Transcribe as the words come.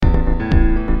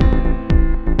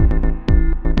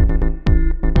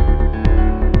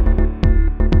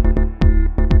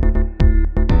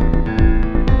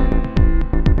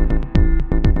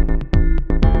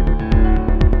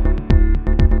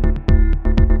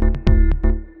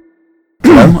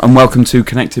Hello and welcome to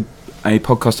Connected, a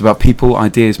podcast about people,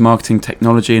 ideas, marketing,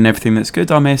 technology and everything that's good.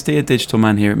 I'm ASD, a digital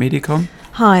man here at MediaCom.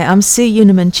 Hi, I'm Sue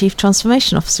Uniman, Chief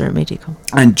Transformation Officer at MediaCom.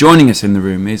 And joining us in the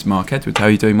room is Mark Edwards. How are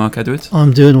you doing, Mark Edwards?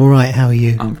 I'm doing all right. How are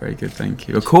you? I'm very good, thank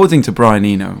you. According to Brian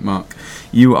Eno, Mark,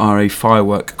 you are a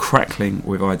firework crackling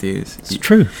with ideas. It's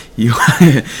true. You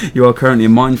are currently a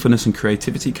mindfulness and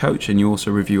creativity coach, and you also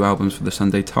review albums for the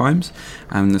Sunday Times.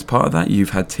 And as part of that, you've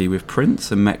had tea with Prince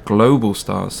and met global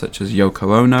stars such as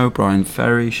Yoko Ono, Brian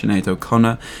Ferry, Sinead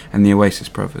O'Connor, and the Oasis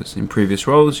Brothers. In previous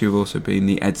roles, you've also been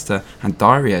the editor and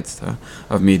diary editor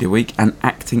of Media Week and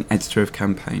acting editor of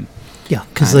Campaign. Yeah,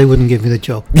 because they wouldn't give me the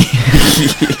job.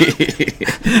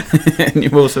 And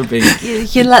you've also been... You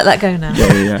can let that go now.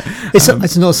 Yeah.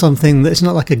 It's not something it's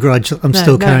not like a grudge that I'm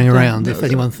still carrying around, if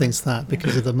anyone thinks that,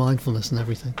 because of the mindfulness and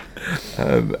everything.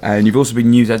 And you've also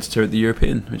been news editor at The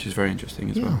European, which is very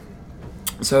interesting as well.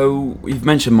 So you've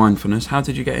mentioned mindfulness. How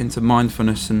did you get into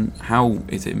mindfulness and how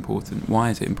is it important? Why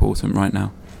is it important right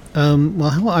now?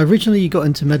 Well, I originally got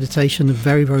into meditation a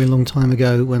very, very long time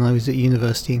ago when I was at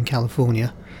university in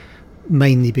California,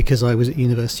 mainly because I was at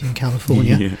university in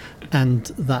California, and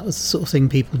that was the sort of thing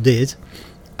people did.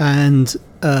 And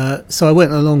so I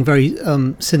went along very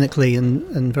cynically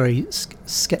and very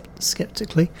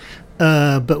skeptically,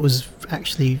 but was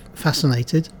actually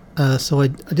fascinated. So I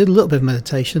did a little bit of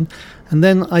meditation, and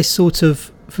then I sort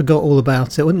of forgot all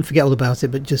about it. I wouldn't forget all about it,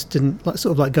 but just didn't, like,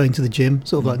 sort of like going to the gym,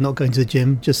 sort of like not going to the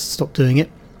gym, just stopped doing it.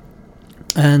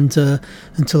 And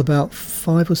until about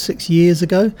 5 or 6 years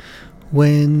ago,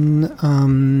 when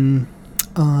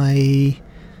I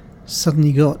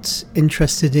suddenly got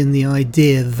interested in the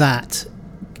idea that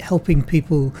helping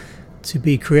people to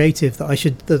be creative, that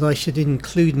I should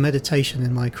include meditation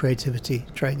in my creativity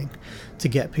training to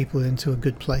get people into a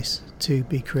good place to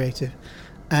be creative.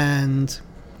 And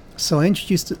so I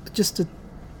introduced just a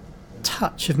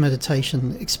touch of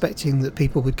meditation, expecting that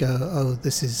people would go, oh,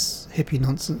 this is hippie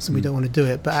nonsense and we don't want to do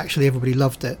it, but actually everybody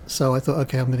loved it. So I thought,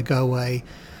 okay, I'm going to go away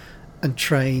and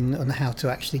train on how to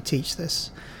actually teach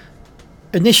this.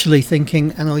 Initially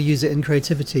thinking, and I'll use it in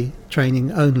creativity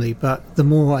training only, but the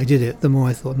more I did it, the more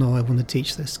I thought, no, I want to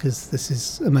teach this because this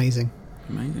is amazing.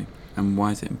 Amazing. And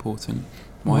why is it important?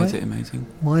 Why is it amazing?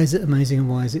 Why is it amazing and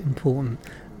why is it important?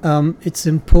 It's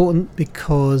important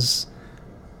because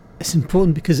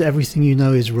everything you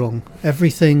know is wrong.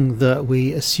 Everything that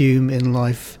we assume in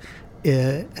life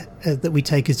that we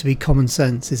take as to be common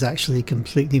sense is actually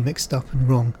completely mixed up and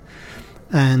wrong.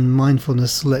 And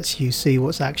mindfulness lets you see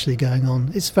what's actually going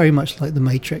on. It's very much like the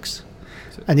Matrix.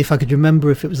 And if I could remember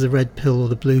if it was the red pill or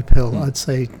the blue pill, I'd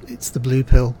say it's the blue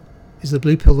pill. Is the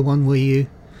blue pill the one where you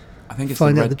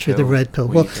find out the truth? The red pill.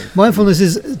 Well, mindfulness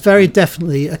is very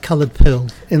definitely a coloured pill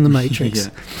in the Matrix.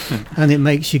 And it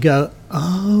makes you go,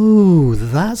 oh,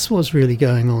 that's what's really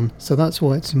going on. So that's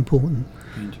why it's important.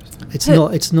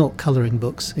 Interesting. It's not colouring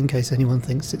books, in case anyone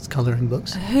thinks it's colouring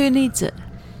books. Who needs it?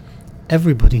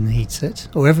 Everybody needs it,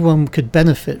 or everyone could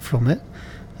benefit from it,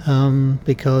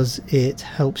 because it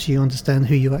helps you understand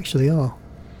who you actually are.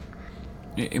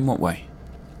 In what way?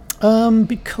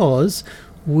 Because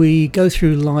we go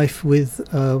through life with,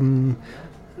 trying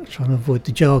to avoid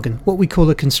the jargon, what we call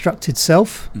a constructed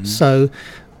self, so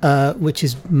which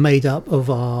is made up of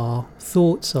our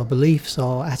thoughts, our beliefs,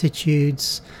 our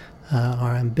attitudes,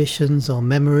 our ambitions, our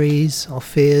memories, our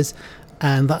fears.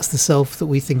 And that's the self that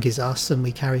we think is us and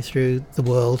we carry through the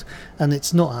world. And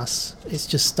it's not us. It's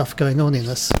just stuff going on in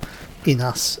us.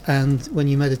 And when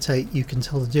you meditate, you can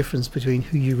tell the difference between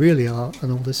who you really are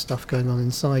and all this stuff going on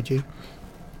inside you.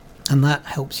 And that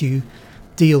helps you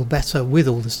deal better with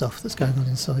all the stuff that's going on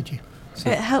inside you. So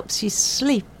it helps you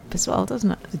sleep as well, doesn't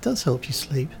it? It does help you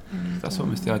sleep. That's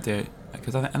almost the idea.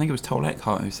 Because I think it was Toll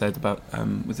Eckhart who said about,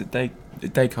 was it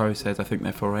Descartes who said, I think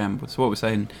therefore I am. So what we're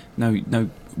saying, no,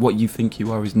 what you think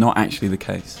you are is not actually the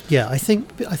case. Yeah, I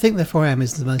think therefore I am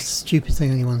is the most stupid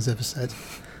thing anyone's ever said.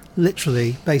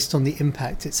 Literally, based on the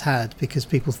impact it's had, because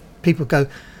people go,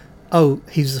 oh,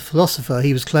 he was a philosopher,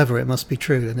 he was clever, it must be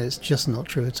true, and it's just not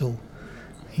true at all.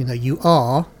 You know, you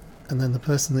are, and then the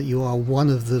person that you are, one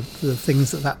of the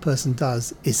things that person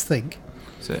does is think.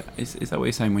 So is that what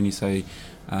you're saying when you say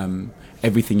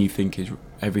everything you think is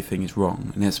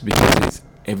wrong, and that's because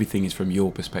everything is from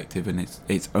your perspective and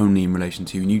it's only in relation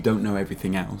to you and you don't know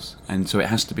everything else, and so it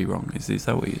has to be wrong? Is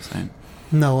that what you're saying?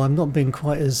 No, I'm not being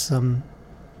quite as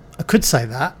I could say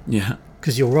that,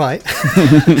 because you're right.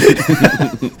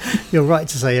 You're right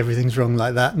to say everything's wrong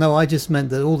like that. No, I just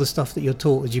meant that all the stuff that you're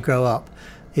taught as you grow up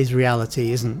is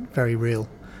reality, isn't very real,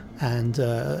 and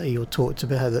you're taught to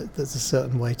behave. That there's a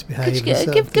certain way to behave. Could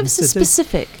you give us a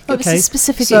specific? Give us Okay, a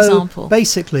specific so example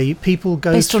basically, people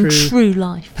go based through on true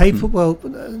life. Well,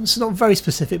 it's not very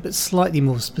specific, but slightly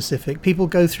more specific. People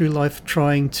go through life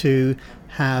trying to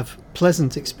have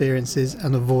pleasant experiences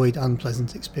and avoid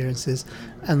unpleasant experiences,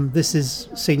 and this is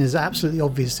seen as absolutely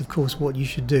obvious, of course, what you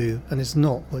should do, and it's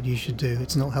not what you should do.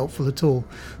 It's not helpful at all.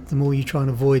 The more you try and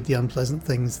avoid the unpleasant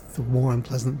things, the more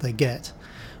unpleasant they get.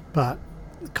 But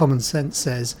common sense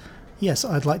says, yes,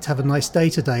 I'd like to have a nice day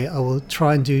today. I will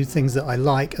try and do things that I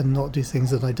like and not do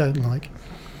things that I don't like.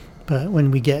 But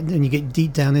when you get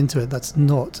deep down into it, that's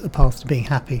not a path to being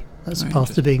happy. That's a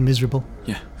path to being miserable.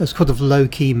 Yeah. It's kind of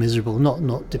low-key miserable,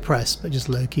 not depressed, but just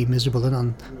low-key miserable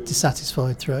and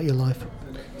dissatisfied throughout your life.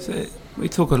 So we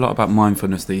talk a lot about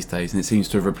mindfulness these days, and it seems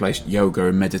to have replaced yoga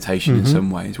and meditation in some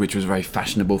ways, which was a very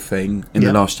fashionable thing in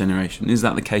the last generation. Is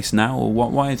that the case now, or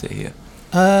why is it here?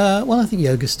 Well, I think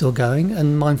yoga's still going,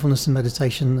 and mindfulness and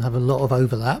meditation have a lot of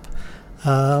overlap.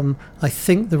 I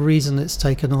think the reason it's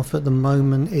taken off at the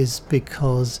moment is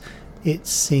because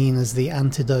it's seen as the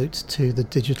antidote to the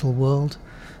digital world.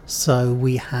 So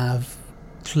we have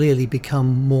clearly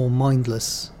become more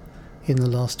mindless in the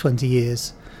last 20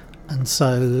 years. And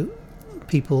so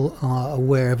people are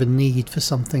aware of a need for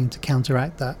something to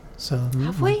counteract that. So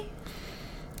Have we?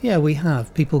 Yeah, we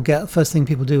have. First thing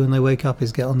people do when they wake up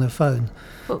is get on their phone.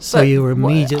 But you're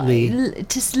immediately...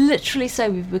 Just literally say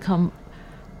we've become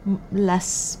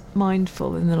less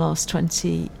mindful in the last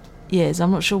 20 years.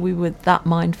 I'm not sure we were that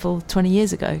mindful 20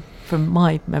 years ago, from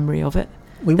my memory of it.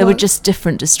 There were just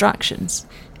different distractions.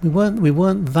 We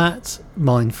weren't that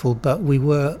mindful, but we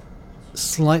were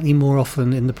slightly more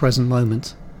often in the present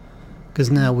moment. Because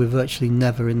now we're virtually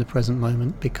never in the present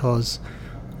moment because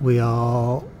we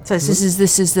are... So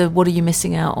this is the what are you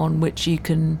missing out on, which you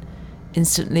can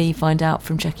instantly find out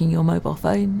from checking your mobile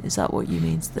phone? Is that what you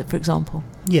mean, for example?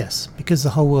 Yes, because the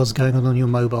whole world's going on your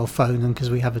mobile phone, and because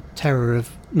we have a terror of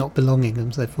not belonging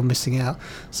and therefore missing out,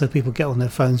 so people get on their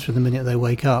phones from the minute they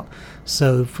wake up.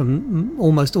 So from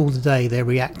almost all the day they're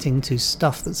reacting to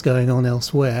stuff that's going on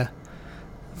elsewhere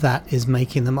that is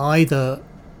making them either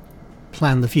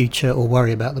plan the future or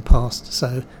worry about the past.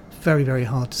 So it's very, very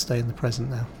hard to stay in the present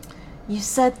now. You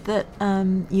said that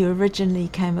you originally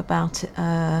came about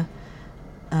it,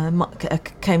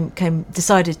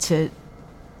 decided to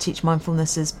teach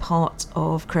mindfulness as part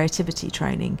of creativity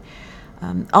training.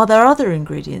 Are there other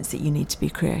ingredients that you need to be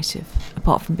creative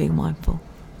apart from being mindful?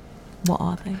 What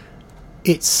are they?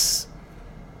 It's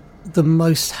the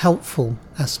most helpful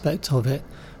aspect of it.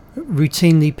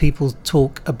 Routinely people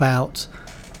talk about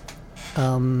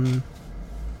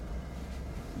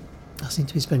I seem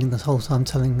to be spending this whole time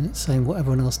saying what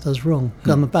everyone else does wrong.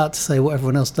 I'm about to say what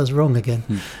everyone else does wrong again.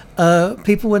 When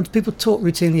people talk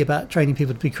routinely about training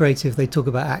people to be creative, they talk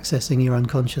about accessing your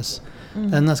unconscious,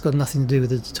 and that's got nothing to do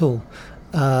with it at all.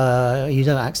 You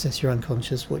don't access your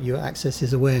unconscious. What you access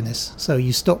is awareness. So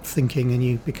you stop thinking and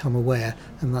you become aware,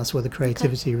 and that's where the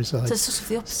creativity resides. So it's sort of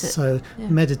the opposite. So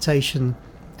meditation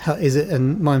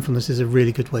and mindfulness is a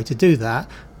really good way to do that,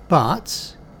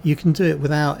 but you can do it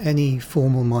without any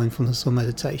formal mindfulness or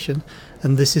meditation,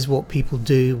 and this is what people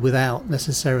do without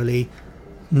necessarily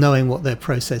knowing what their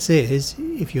process is.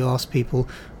 If you ask people,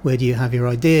 where do you have your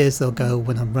ideas, they'll go,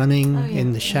 when I'm running,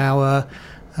 in the shower,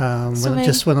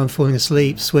 when I'm falling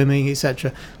asleep, swimming,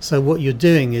 etc. So what you're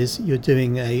doing is you're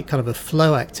doing a kind of a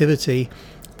flow activity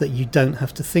that you don't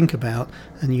have to think about,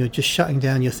 and you're just shutting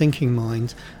down your thinking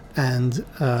mind, and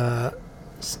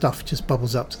stuff just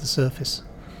bubbles up to the surface.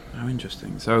 Oh,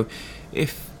 interesting. So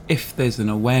if there's an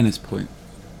awareness point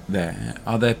there,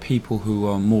 are there people who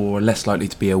are more or less likely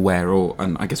to be aware,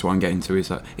 and I guess what I'm getting to is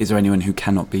there anyone who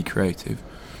cannot be creative?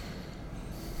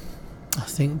 I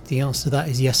think the answer to that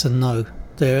is yes and no.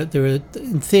 There are,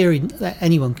 in theory,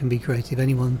 anyone can be creative,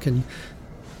 anyone can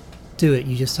do it,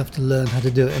 you just have to learn how to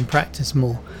do it and practice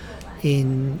more.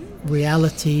 In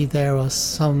reality, there are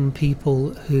some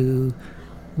people who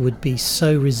would be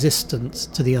so resistant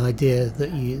to the idea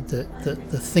that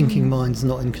the thinking mind's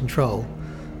not in control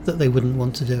that they wouldn't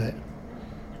want to do it.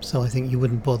 So I think you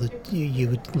wouldn't bother. You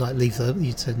would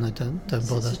you'd say no, don't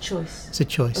bother. It's a choice. It's a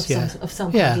choice, of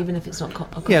some kind, even if it's not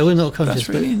conscious. Yeah, we're not conscious. That's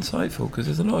really insightful, because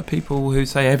there's a lot of people who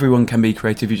say everyone can be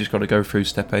creative. You just got to go through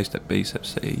step A, step B, step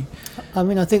C. I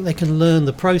mean, I think they can learn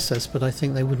the process, but I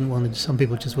think they wouldn't want to. Some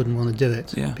people just wouldn't want to do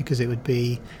it because it would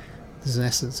be. There's an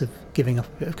essence of giving up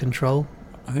a bit of control.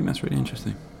 I think that's really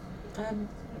interesting.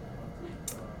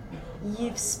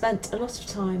 You've spent a lot of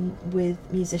time with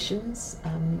musicians,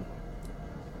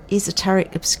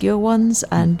 esoteric, obscure ones,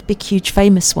 and big, huge,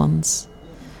 famous ones.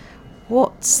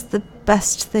 What's the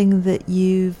best thing that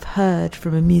you've heard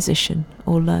from a musician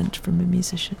or learnt from a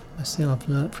musician? Best thing I've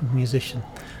learnt from a musician?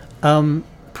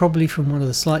 Probably from one of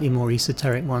the slightly more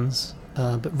esoteric ones,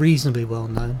 but reasonably well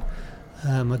known.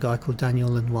 A guy called Daniel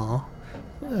Lanois,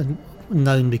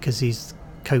 known because he's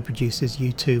co-produces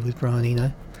U2 with Brian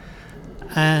Eno.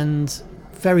 And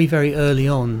very, very early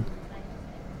on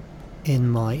in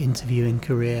my interviewing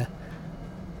career,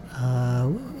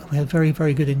 we had a very,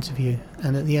 very good interview,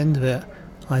 and at the end of it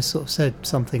I sort of said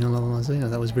something along the lines of,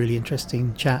 that was really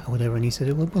interesting chat or whatever, and he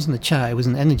said, well, it wasn't a chat, it was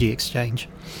an energy exchange.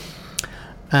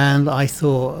 And I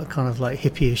thought kind of like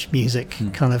hippie-ish music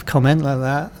kind of comment like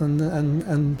that,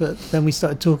 and but then we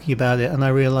started talking about it, and I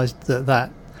realised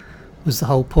that was the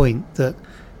whole point. That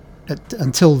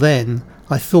until then,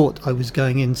 I thought I was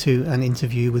going into an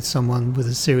interview with someone with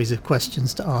a series of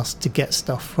questions to ask to get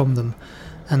stuff from them,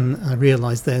 and I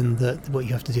realised then that what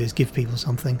you have to do is give people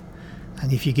something,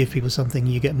 and if you give people something,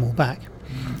 you get more back.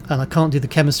 And I can't do the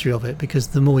chemistry of it, because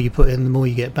the more you put in, the more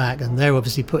you get back, and they're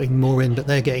obviously putting more in, but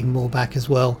they're getting more back as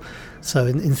well. So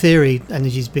in theory,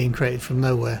 energy is being created from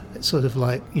nowhere. It's sort of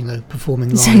like, performing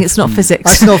live. You're saying it's not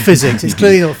physics. It's not physics. It's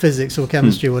clearly not physics or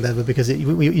chemistry or whatever, because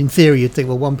in theory you'd think,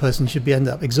 well, one person should end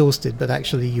up exhausted, but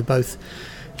actually you both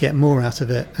get more out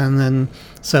of it. And then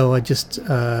so I just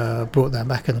brought that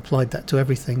back and applied that to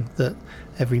everything, that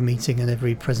every meeting and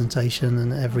every presentation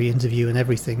and every interview and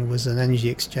everything was an energy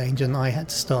exchange, and I had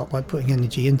to start by putting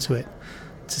energy into it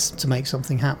to make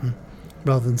something happen,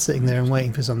 rather than sitting there and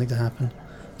waiting for something to happen.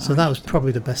 So that was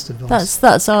probably the best advice. It's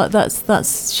our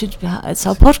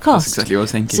podcast. That's exactly what I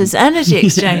was thinking. So it's energy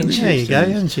exchange. There you go,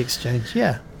 energy exchange.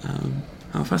 Yeah.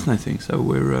 How fascinating. So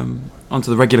we're on to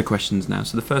the regular questions now.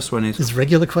 So the first one is... There's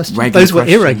regular questions? Those were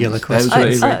irregular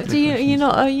questions. Do you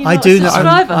not I do know.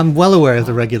 I'm well aware of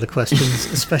the regular questions,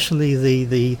 especially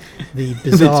the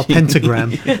bizarre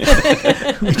pentagram,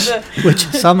 which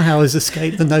somehow has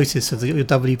escaped the notice of your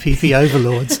WPP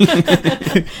overlords.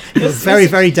 You're very,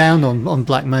 very down on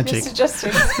black magic. You're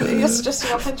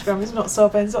suggesting our pentagram is not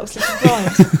Sarbanes-Oxley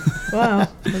compliant. Wow, I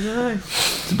don't know.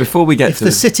 So before we get to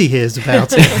the city hears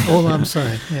about it, all I'm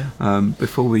saying,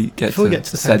 before we get to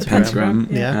the said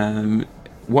pentagram,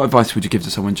 what advice would you give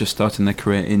to someone just starting their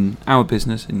career in our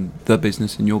business, in the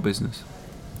business, in your business,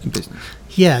 in business?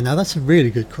 Yeah, now that's a really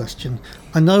good question.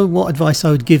 I know what advice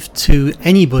I would give to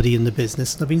anybody in the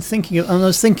business. And I've been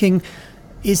thinking,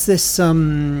 is this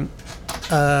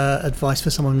advice for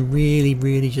someone really,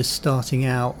 really just starting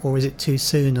out, or is it too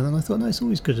soon? And then I thought, no, it's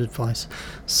always good advice.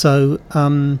 So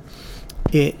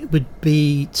it would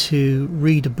be to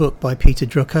read a book by Peter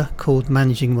Drucker called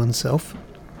Managing Oneself.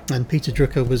 And Peter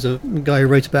Drucker was a guy who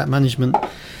wrote about management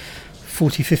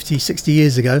 40, 50, 60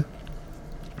 years ago.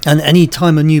 And any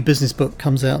time a new business book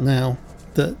comes out now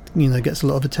that gets a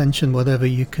lot of attention, whatever,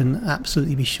 you can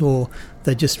absolutely be sure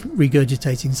they're just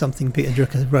regurgitating something Peter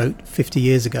Drucker wrote 50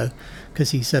 years ago,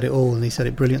 because he said it all, and he said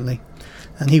it brilliantly.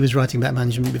 And he was writing about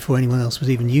management before anyone else was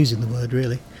even using the word,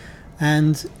 really.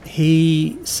 And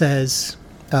he says,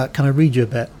 can I read you a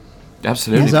bit?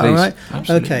 Absolutely. Is that please. all right?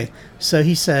 Absolutely. Okay. So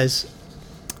he says,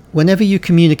 whenever you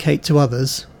communicate to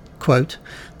others, quote,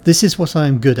 "This is what I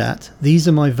am good at, these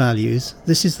are my values,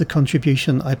 this is the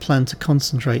contribution I plan to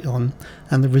concentrate on,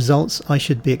 and the results I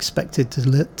should be expected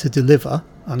to deliver,"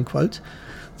 unquote,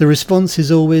 the response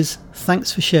is always,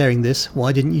 "Thanks for sharing this,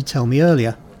 why didn't you tell me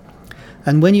earlier?"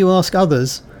 And when you ask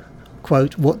others,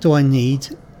 quote, "What do I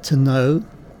need to know?"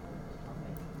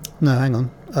 No, hang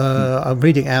on. I'm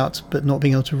reading out, but not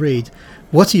being able to read.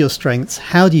 "What are your strengths?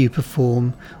 How do you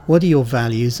perform? What are your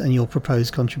values and your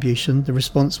proposed contribution?" The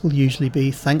response will usually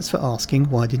be, "Thanks for asking.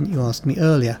 Why didn't you ask me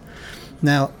earlier?"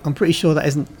 Now, I'm pretty sure that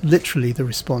isn't literally the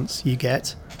response you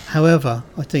get. However,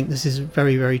 I think this is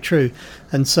very, very true.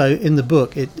 And so in the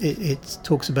book, it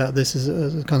talks about this as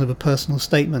a kind of a personal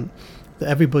statement, that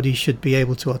everybody should be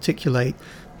able to articulate,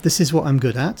 this is what I'm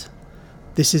good at,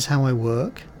 this is how I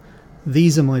work,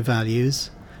 these are my values,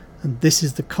 and this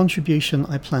is the contribution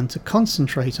I plan to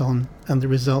concentrate on, and the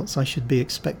results I should be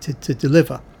expected to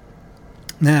deliver.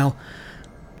 Now,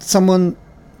 someone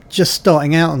just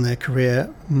starting out in their career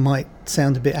might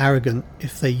sound a bit arrogant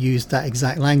if they use that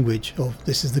exact language of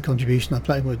this is the contribution I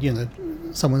play with.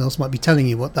 Someone else might be telling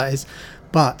you what that is.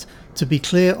 But to be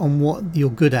clear on what you're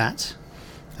good at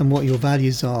and what your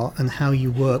values are and how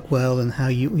you work well and how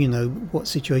what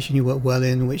situation you work well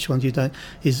in, which ones you don't,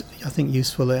 is, I think,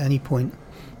 useful at any point,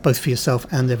 both for yourself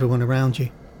and everyone around you.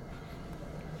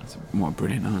 What a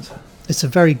brilliant answer. It's a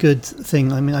very good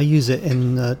thing. I mean, I use it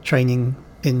in training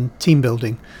in team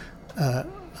building.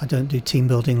 I don't do team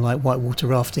building like whitewater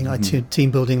rafting. I do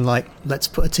team building like let's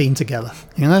put a team together,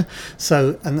 you know.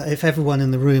 So, and if everyone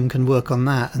in the room can work on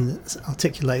that and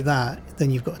articulate that, then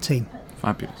you've got a team.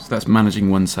 Fabulous. That's Managing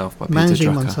Oneself by Peter Drucker.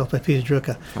 Managing Oneself by Peter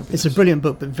Drucker. Fabulous. It's a brilliant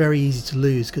book, but very easy to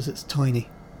lose because it's tiny.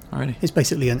 Oh, really? It's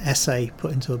basically an essay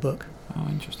put into a book. Oh,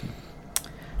 interesting.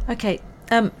 Okay.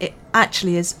 It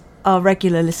actually, as our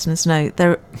regular listeners know,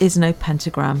 there is no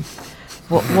pentagram.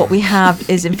 What we have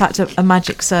is, in fact, a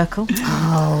magic circle.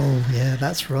 Oh, yeah,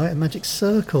 that's right, a magic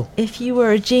circle. If you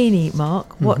were a genie,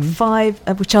 Mark, what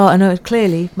 5, which are, I know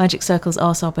clearly, magic circles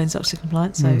are Sarbanes-Oxley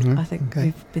compliant, so I think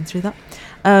we've been through that.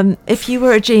 If you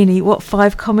were a genie, what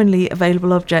 5 commonly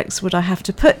available objects would I have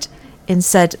to put in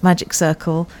said magic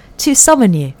circle to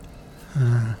summon you?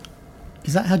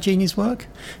 Is that how genies work?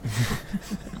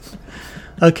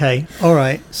 Okay, all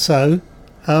right, so...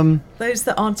 those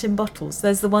that aren't in bottles.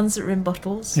 There's the ones that are in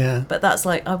bottles. Yeah. But that's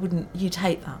like, you'd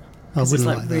hate that. I wouldn't it's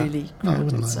like that. really No, I crowded,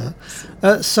 wouldn't like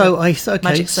that.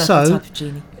 magic circle type of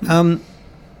genie.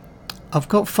 I've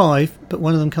got 5, but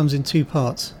one of them comes in 2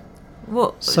 parts.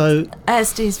 What? So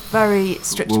ASD is very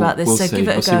strict about this, so give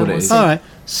it a go. All right.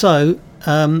 So,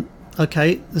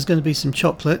 okay, there's going to be some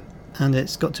chocolate, and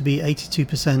it's got to be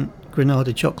 82%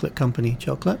 Granada Chocolate Company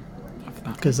chocolate,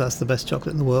 because that's the best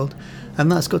chocolate in the world,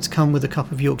 and that's got to come with a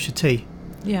cup of Yorkshire tea.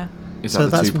 Yeah. Is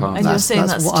that the 2 parts? And you're saying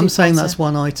that's I'm saying that's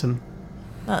one item.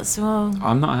 That's well.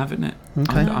 I'm not having it.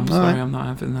 Okay. I'm sorry, I'm not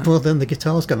having that. Well, then the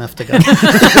guitar's going to have to go.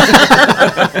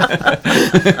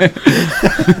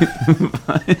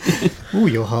 Ooh,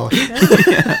 you're harsh.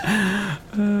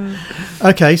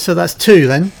 Okay, so that's 2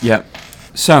 then. Yeah.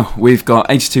 So we've got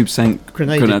 82%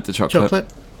 Granada chocolate.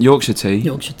 Yorkshire tea.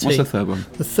 What's the third one?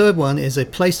 The third one is a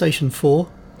PlayStation 4.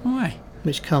 Why?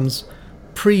 Which comes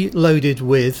pre-loaded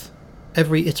with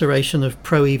every iteration of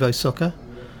Pro Evo Soccer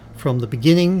from the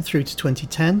beginning through to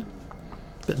 2010,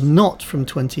 but not from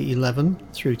 2011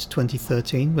 through to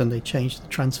 2013 when they changed the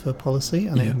transfer policy,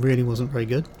 and it really wasn't very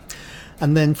good.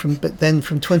 And then from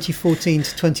 2014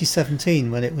 to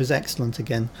 2017 when it was excellent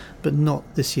again, but not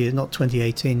this year, not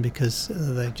 2018, because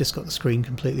they've just got the screen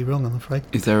completely wrong, I'm afraid.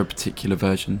 Is there a particular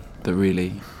version that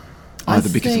really, either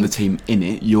because of the team in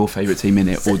it, your favourite team in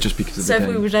it, or just because of the game? So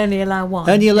if we would only allow one.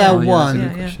 Only allow one.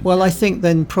 Yeah. Well, I think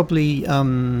then probably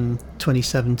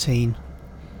 2017.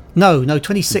 No,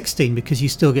 2016, because you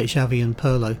still get Xavi and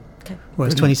Pirlo. Okay.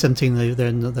 Whereas 2017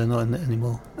 they're not in it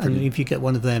anymore. Brilliant. And if you get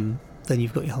one of them, then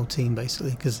you've got your whole team basically,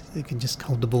 because they can just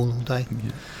hold the ball all day.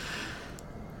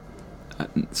 Yeah.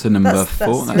 So number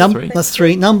 4, that's 3. That's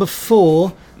 3. Number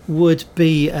 4 would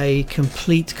be a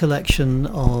complete collection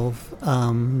of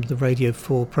the Radio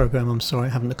 4 programme. I'm sorry,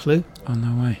 I haven't a clue. Oh,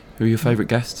 no way. Who are your favourite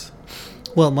guests?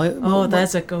 Well,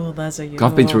 there's a.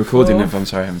 I've been to recording it, I'm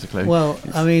sorry, I haven't a clue. Well,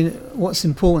 I mean, what's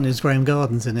important is Graham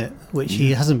Garden's in it, which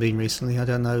he hasn't been recently. I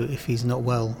don't know if he's not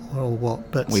well or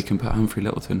what, but we can put Humphrey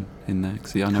Littleton in there,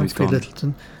 because I know he's gone. Humphrey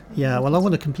Littleton. Yeah, well, I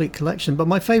want a complete collection, but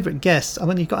my favourite guest, I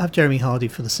mean, you've got to have Jeremy Hardy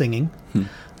for the singing.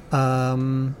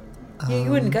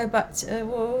 You wouldn't go back to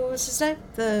what was his name?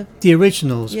 The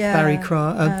originals, Barry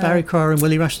Cryer and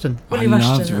Willie Rushton. I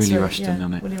loved Willie Rushton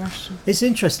on it. Willie Rushton. It's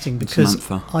interesting because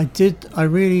I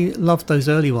really loved those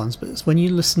early ones, but when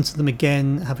you listen to them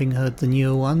again, having heard the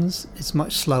newer ones, it's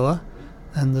much slower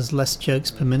and there's less jokes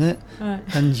per minute. Right.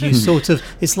 And you sort of,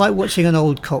 it's like watching an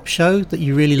old cop show that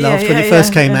you really loved when it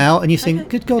first came out, and you think,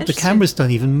 good God, the cameras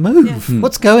don't even move.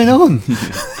 What's going on?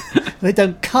 They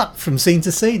don't cut from scene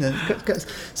to scene,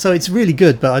 so it's really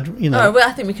good. But well,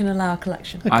 I think we can allow a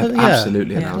collection.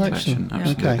 Absolutely allow a collection.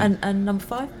 Absolutely. Okay. And number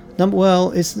 5.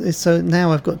 Well, it's so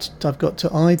now I've got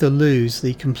to either lose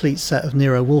the complete set of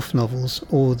Nero Wolfe novels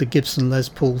or the Gibson Les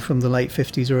Paul from the late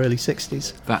 50s or early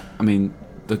 60s.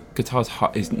 The guitar's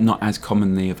is not as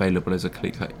commonly available as a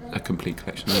complete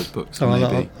collection of those books. So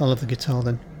I'll have the guitar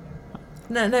then.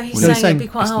 No, he's saying it'd be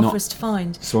quite hard for us to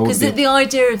find. Because the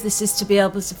idea of this is to be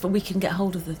able to, we can get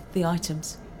hold of the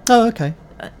items. Oh, okay.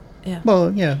 Yeah.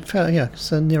 Well, yeah.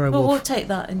 So Nero Wolfe. We'll take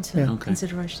that into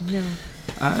consideration. Nero.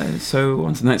 So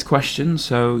on to the next question.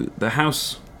 So the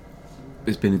house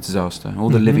has been a disaster. All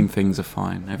the living things are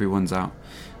fine. Everyone's out.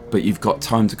 But you've got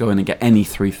time to go in and get any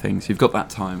 3 things. You've got that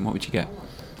time. What would you get?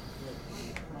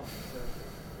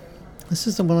 This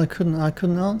is the one I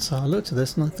couldn't answer. I looked at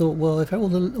this and I thought, well, if all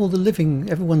the living,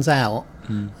 everyone's out,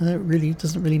 it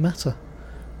doesn't really matter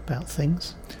about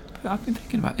things. But I've been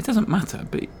thinking about it. Doesn't matter,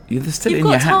 but you're still in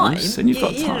your house and you've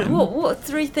got time. What are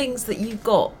 3 things that you've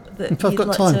got? If I've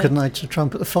got time, couldn't I try and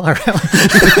put the fire out?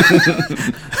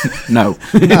 No.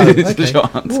 It's the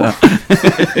short answer.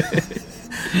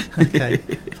 Okay.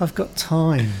 If I've got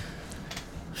time.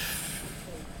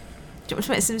 you want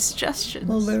to make some suggestions?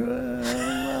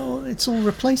 Well, it's all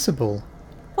replaceable.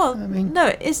 Well, I mean, no,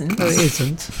 it isn't. No, it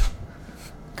isn't.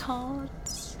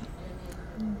 Cards.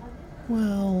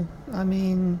 Well, I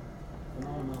mean,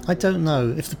 I don't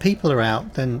know. If the people are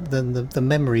out, then the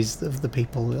memories of the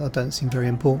people don't seem very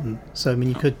important. So I mean,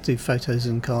 you could do photos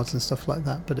and cards and stuff like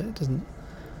that, but it doesn't.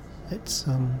 It's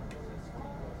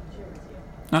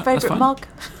favourite mug?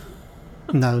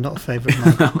 No, not a favourite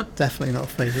mug. Definitely not a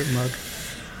favourite mug.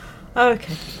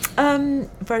 Okay.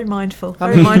 Very mindful.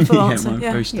 Very mindful answer.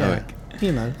 Very stoic.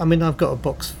 Yeah. I mean, I've got a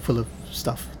box full of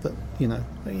stuff that,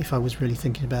 if I was really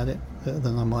thinking about it,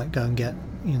 then I might go and get,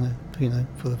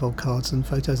 full of old cards and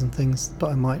photos and things.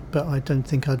 But I don't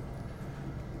think I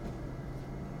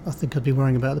think I'd be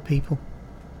worrying about the people.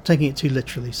 Taking it too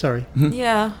literally, sorry.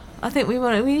 Yeah. I think we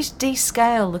need to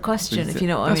descale the question, if you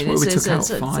know what I mean. That's what we took out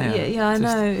fire. Yeah, I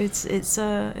know. It's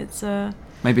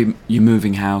maybe you're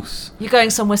moving house. You're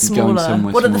going somewhere smaller.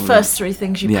 What are the first 3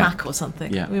 things you pack or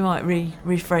something? Yeah. We might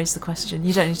rephrase the question.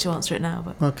 You don't need to answer it now,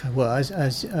 but okay. Well,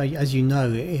 as you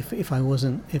know, if I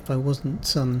wasn't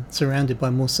surrounded by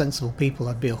more sensible people,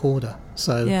 I'd be a hoarder.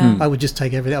 So I would just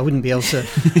take everything. I wouldn't be able to,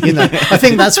 I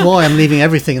think that's why I'm leaving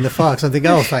everything in the fire, because I think,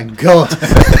 oh, thank God.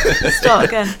 Start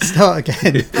again.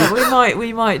 But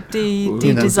we might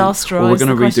disasterize. Well, we're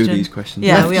going to redo these questions.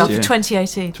 Yeah, we are for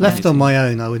 2018. Left on my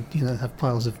own, I would have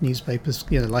piles of newspapers,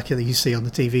 like you see on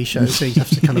the TV show. So you have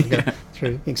to kind of go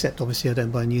through. Except obviously, I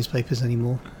don't buy newspapers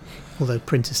anymore. Although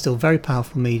print is still a very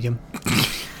powerful medium.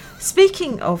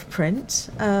 Speaking of print,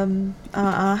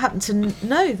 I happen to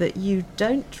know that you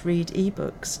don't read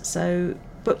ebooks, so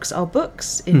books are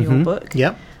books in your book.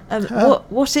 Yep.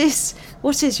 What is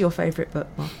your favourite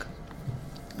bookmark?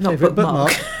 Not favourite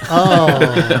bookmark. Oh,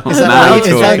 is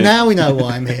that now we know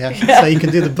why I'm here? So you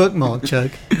can do the bookmark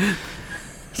joke.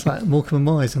 It's like Morecambe and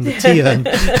Wise and the tea urn.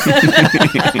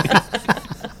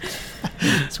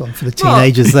 That's one for the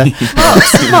teenagers there.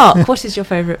 Mark, what is your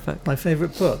favourite book? My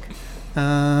favourite book.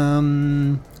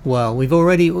 Well, we've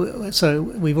already in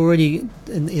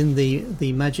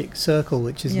the Magic Circle,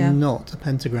 which is not a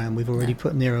pentagram. We've already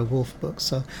put Nero Wolfe books,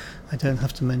 so I don't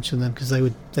have to mention them because they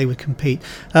would compete.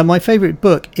 My favourite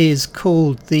book is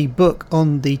called The Book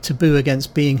on the Taboo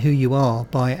Against Being Who You Are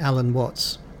by Alan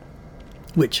Watts,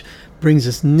 which brings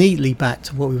us neatly back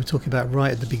to what we were talking about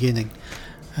right at the beginning.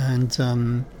 And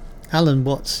Alan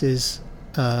Watts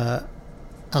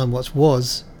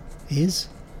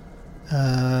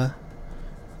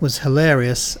was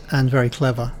hilarious and very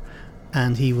clever,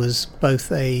 and he was both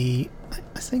he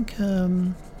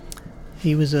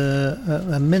was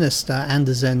a minister and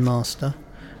a Zen master,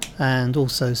 and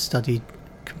also studied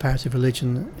comparative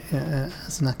religion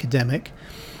as an academic,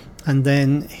 and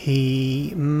then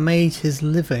he made his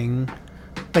living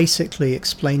basically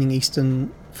explaining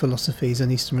Eastern philosophies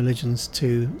and Eastern religions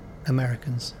to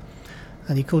Americans,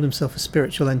 and he called himself a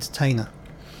spiritual entertainer.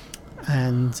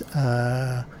 And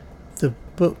the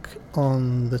book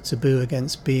on the taboo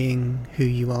against being who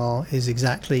you are is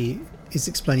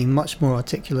explaining much more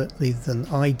articulately than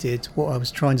I did what I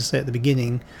was trying to say at the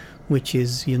beginning, which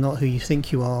is you're not who you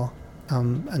think you are,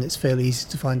 and it's fairly easy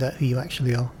to find out who you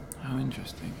actually are. How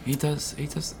interesting. He does.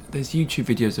 There's YouTube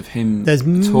videos of him. There's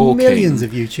talking, millions of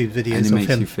YouTube videos and it of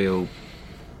makes him. You feel,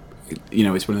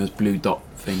 it's one of those blue dot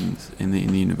things in the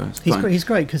universe. He's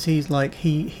great because he's like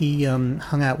he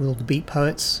hung out with all the beat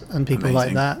poets and people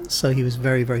like that. So he was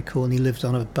very, very cool, and he lived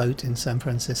on a boat in San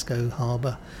Francisco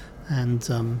Harbour, and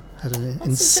had an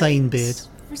insane beard.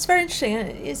 It's very interesting.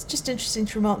 It's just interesting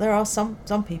to remark there are some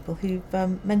people who've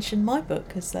mentioned my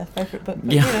book as their favourite book.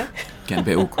 But, getting a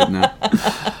bit awkward now.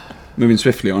 Moving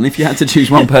swiftly on, if you had to choose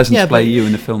one person to play you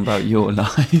in a film about your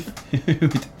life, who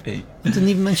would it be? I didn't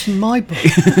even mention my book.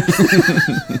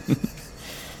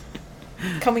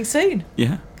 Coming soon.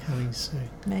 Yeah. Coming soon.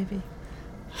 Maybe.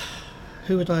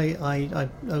 Who would I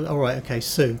all right, okay,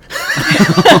 Sue.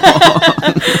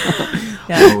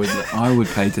 I would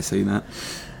pay to see that.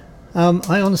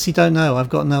 I honestly don't know. I've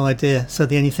got no idea. So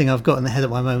the only thing I've got in the head at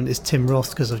my moment is Tim Roth,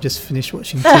 because I've just finished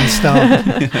watching Tin Star,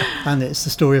 and it's the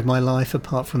story of my life.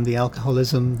 Apart from the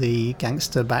alcoholism, the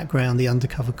gangster background, the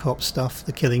undercover cop stuff,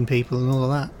 the killing people, and all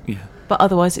of that. Yeah. But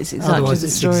otherwise, it's exactly the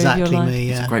story of your life. Me,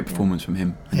 yeah. It's a great performance from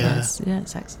him. Yeah,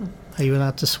 it's excellent. Are you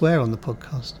allowed to swear on the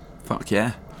podcast? Fuck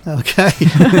yeah. Okay.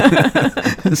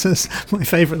 This is, my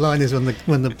favourite line is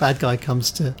when the bad guy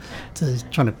comes to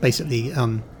trying to basically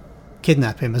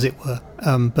kidnap him, as it were,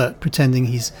 but pretending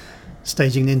he's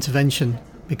staging an intervention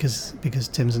because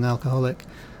Tim's an alcoholic,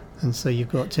 And so you've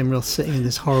got Tim Roth sitting in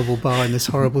this horrible bar in this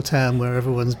horrible town where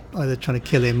everyone's either trying to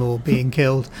kill him or being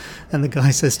killed. And the guy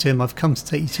says to him, "I've come to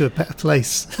take you to a better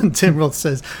place." And Tim Roth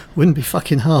says, "Wouldn't be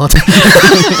fucking hard."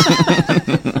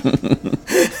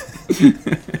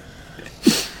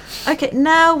 Okay,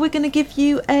 now we're going to give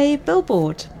you a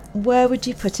billboard. Where would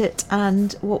you put it,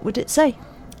 and what would it say?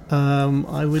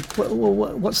 I would.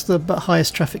 What's the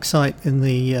highest traffic site in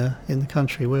the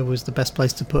country? Where was the best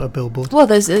place to put a billboard? Well,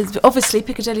 there's obviously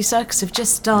Piccadilly Circus have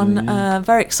just done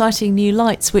very exciting new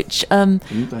lights, which yeah.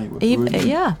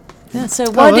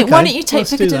 So why don't you take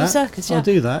Piccadilly Circus? Yeah. I'll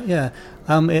do that. Yeah.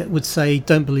 It would say,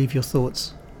 "Don't believe your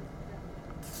thoughts,"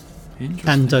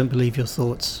 and "Don't believe your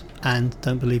thoughts," and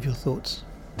 "Don't believe your thoughts."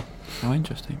 How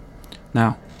interesting.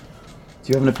 Now,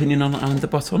 do you have an opinion on Alain de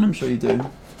Botton? I'm sure you do.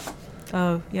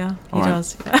 Oh, yeah, he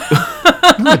does.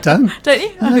 No, I don't. Don't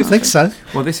you? I don't think so.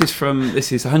 Well, this is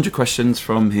 100 questions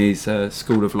from his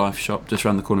School of Life shop just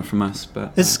around the corner from us.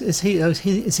 But is he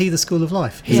the School of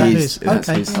Life? That's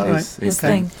okay, his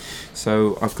thing.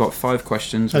 So I've got 5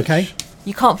 questions. Okay.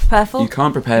 You can't prepare for.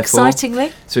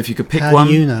 Excitingly. So if you could pick How one,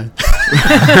 do you know?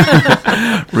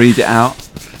 read it out.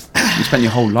 You spent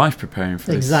your whole life preparing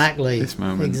for this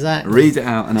moment. Exactly. Read it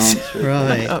out and answer it.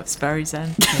 Right. Oh, it's very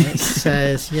zen. It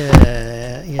says,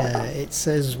 it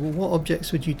says, what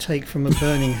objects would you take from a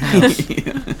burning house?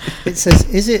 It says,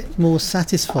 is it more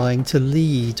satisfying to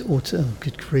lead or to... Oh,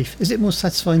 good grief. Is it more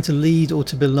satisfying to lead or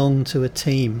to belong to a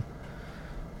team?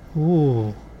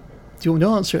 Ooh. Do you want to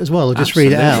answer it as well, or just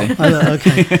Absolutely. read it out?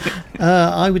 Okay.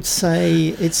 I would say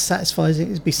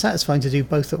it'd be satisfying to do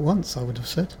both at once, I would have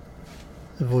said.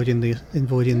 Avoiding the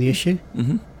issue.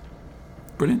 Mm-hmm.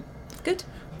 Brilliant. Good.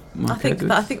 Okay,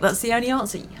 I think that's the only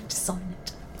answer. You have to sign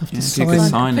it. You could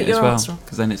sign it as well,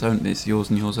 because then it's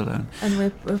yours and yours alone. And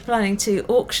we're planning to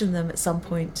auction them at some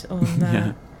point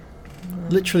on.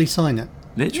 Literally sign it.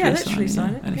 Literally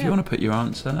sign it. And if you want to put your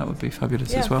answer, that would be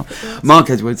fabulous as well.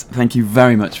 Mark Edwards, thank you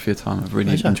very much for your time. I've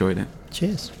really enjoyed it.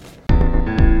 Cheers.